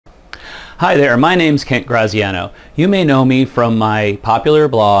Hi there, my name's Kent Graziano. You may know me from my popular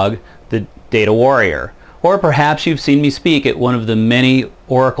blog, The Data Warrior, or perhaps you've seen me speak at one of the many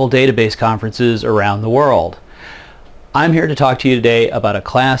Oracle database conferences around the world. I'm here to talk to you today about a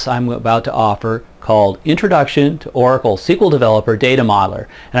class I'm about to offer called Introduction to Oracle SQL Developer Data Modeler,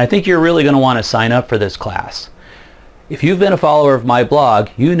 and I think you're really going to want to sign up for this class. If you've been a follower of my blog,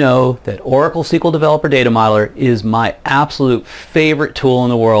 you know that Oracle SQL Developer Data Modeler is my absolute favorite tool in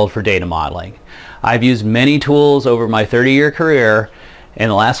the world for data modeling. I've used many tools over my 30-year career. In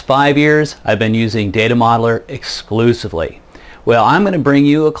the last 5 years, I've been using Data Modeler exclusively. Well, I'm going to bring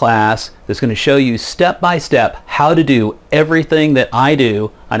you a class that's going to show you step by step how to do everything that I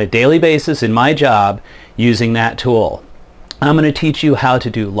do on a daily basis in my job using that tool. I'm going to teach you how to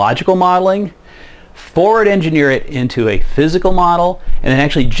do logical modeling, forward engineer it into a physical model, and then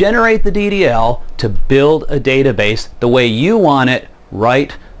actually generate the DDL to build a database the way you want it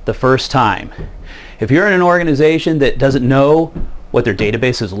right the first time. If you're in an organization that doesn't know what their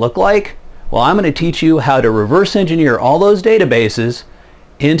databases look like, well, I'm going to teach you how to reverse engineer all those databases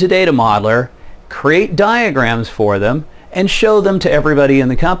into Data Modeler, create diagrams for them, and show them to everybody in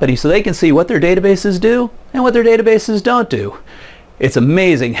the company so they can see what their databases do and what their databases don't do. It's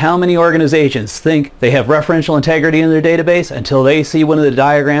amazing how many organizations think they have referential integrity in their database until they see one of the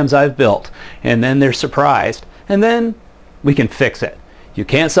diagrams I've built, and then they're surprised, and then we can fix it. You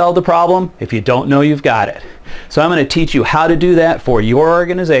can't solve the problem if you don't know you've got it. So I'm going to teach you how to do that for your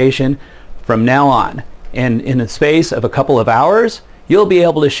organization from now on, and in the space of a couple of hours you'll be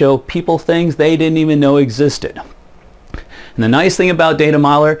able to show people things they didn't even know existed. And the nice thing about Data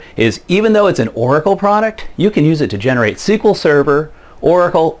Modeler is even though it's an Oracle product, you can use it to generate SQLServer,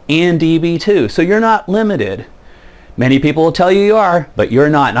 Oracle, and DB2. So you're not limited. Many people will tell you you are, but you're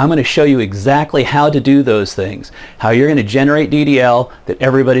not. And I'm going to show you exactly how to do those things, how you're going to generate DDL that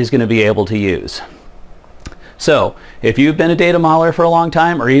everybody's going to be able to use. So if you've been a Data Modeler for a long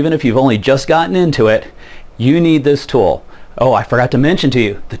time, or even if you've only just gotten into it, you need this tool. Oh, I forgot to mention to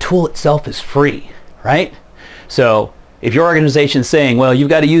you, the tool itself is free, right? So if your organization's saying, well,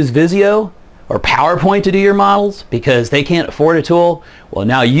 you've got to use Visio or PowerPoint to do your models because they can't afford a tool, well,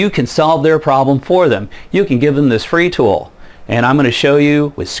 now you can solve their problem for them. You can give them this free tool. And I'm going to show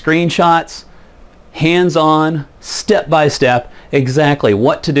you with screenshots, hands-on, step-by-step, exactly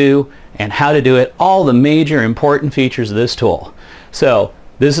what to do and how to do it, all the major important features of this tool. So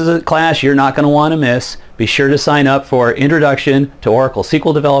this is a class you're not going to want to miss. Be sure to sign up for Introduction to Oracle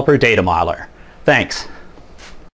SQL Developer Data Modeler. Thanks.